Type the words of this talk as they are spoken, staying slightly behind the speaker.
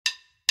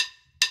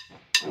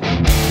You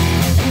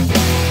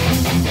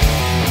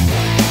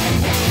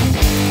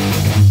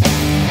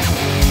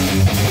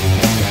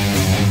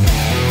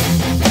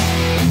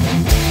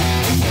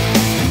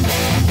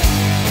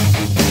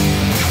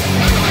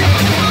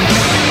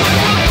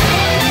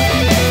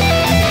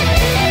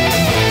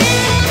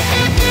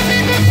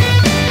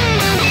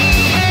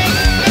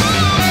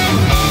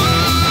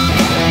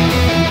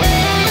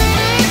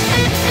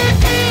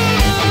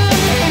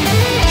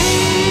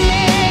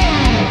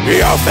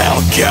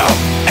felt guilt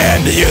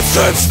and you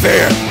sense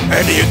fear,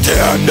 and you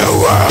don't know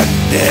what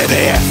it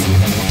is.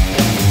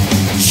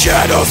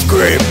 Shadows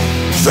creep,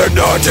 the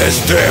night is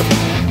deep.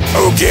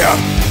 Oh give,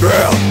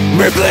 girl,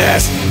 me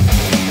please.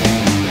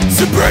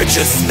 The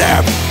branches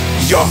snap,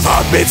 your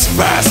heart beats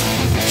fast.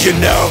 You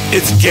know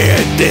it's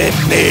getting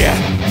near.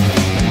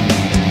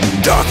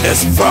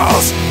 Darkness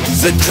falls,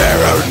 the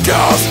terror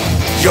dawns.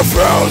 You're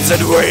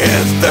frozen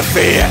with the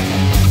fear.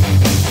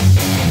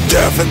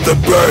 Death in the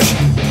bush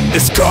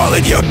is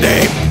calling your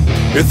name.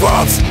 It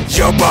wants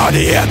your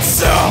body and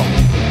soul.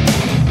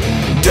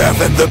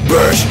 Death in the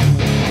bush,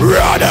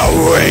 run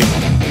away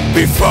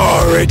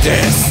before it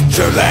is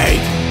too late.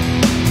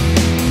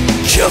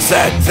 Chills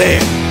that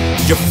thing,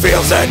 you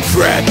feel that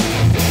dread.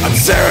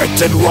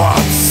 Uncertain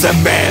wants a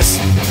miss.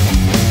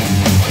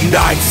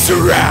 Night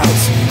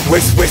surrounds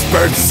with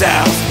whispered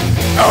sounds.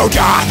 Oh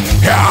God,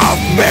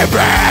 help me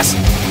please.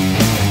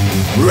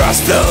 You're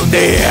still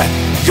near,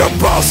 your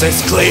pulse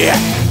is clear.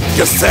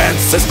 Your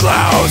senses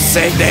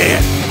closing in.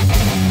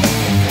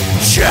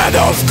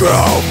 Shadows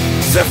grow,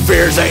 the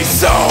fears they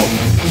sow.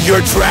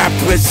 You're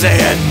trapped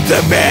within the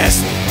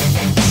mist.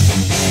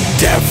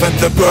 Death in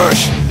the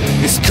bush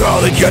is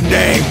calling your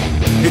name.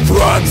 It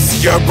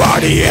wants your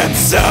body and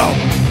soul.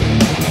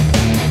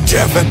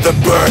 Death in the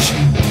bush,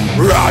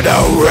 run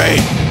away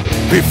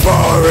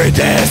before it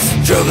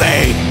is too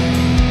late.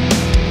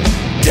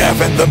 Death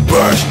in the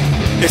bush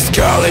is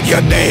calling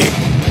your name.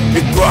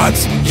 It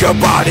wants your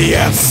body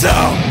and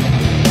soul.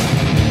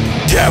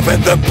 Death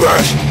in the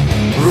bush,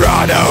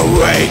 run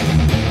away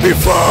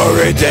before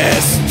it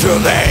is too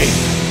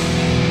late.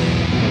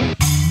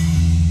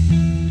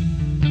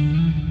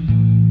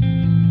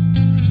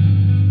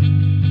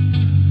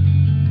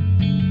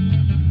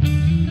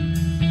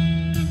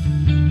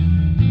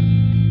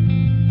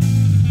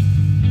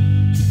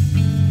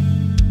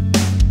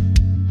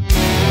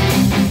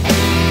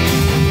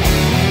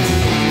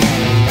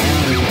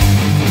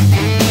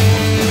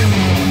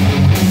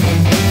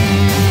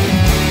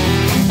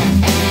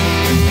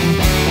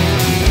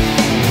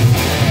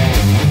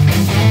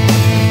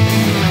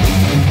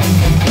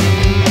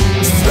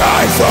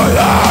 For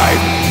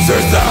life,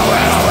 there's no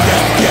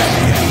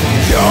escape.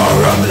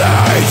 You're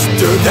obliged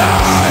to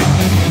die.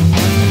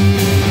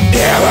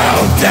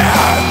 Evil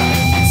death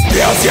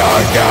steals your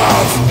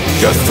ghost.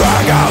 Your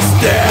struggle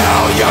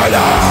steal your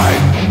life.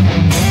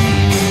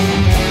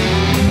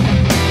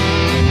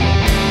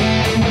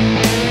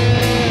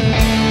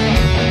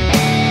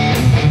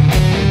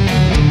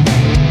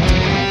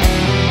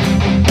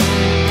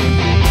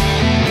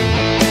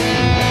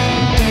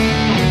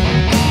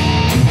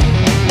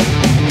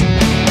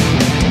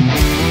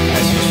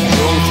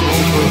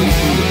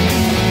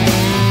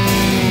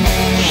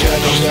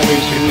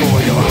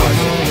 Before your heart,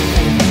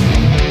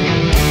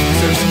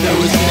 there's no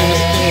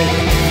escape.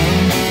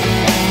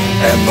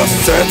 And most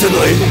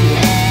certainly,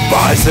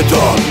 by the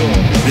dawn,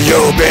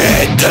 you'll be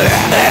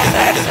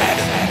dead.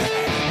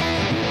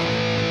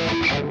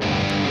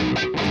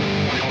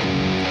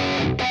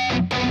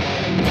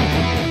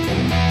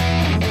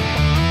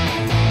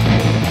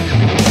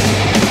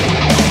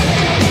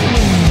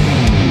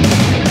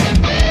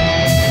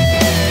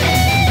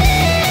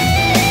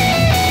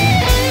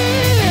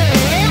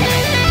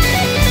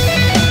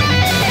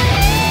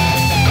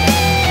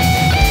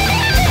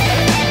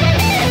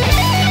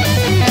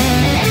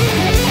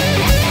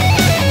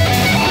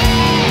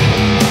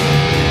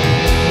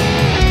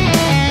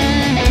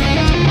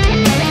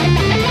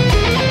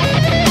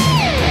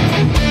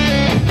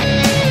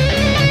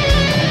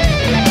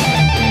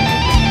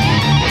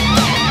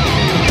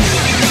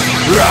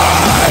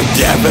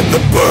 Death in the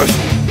bush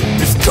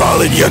is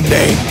calling your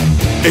name.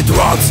 It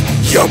wants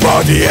your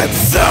body and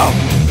soul.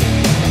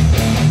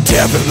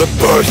 Death in the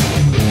bush,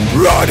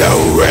 run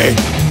away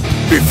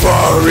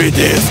before it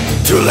is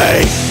too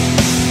late.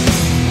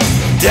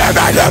 Death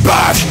in the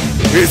bush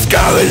is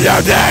calling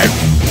your name.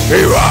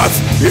 It wants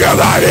your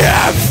body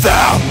and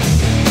soul.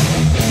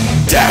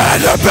 Death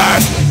in the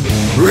bush,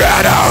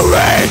 run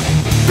away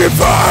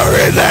before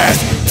it is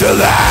too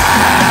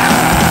late.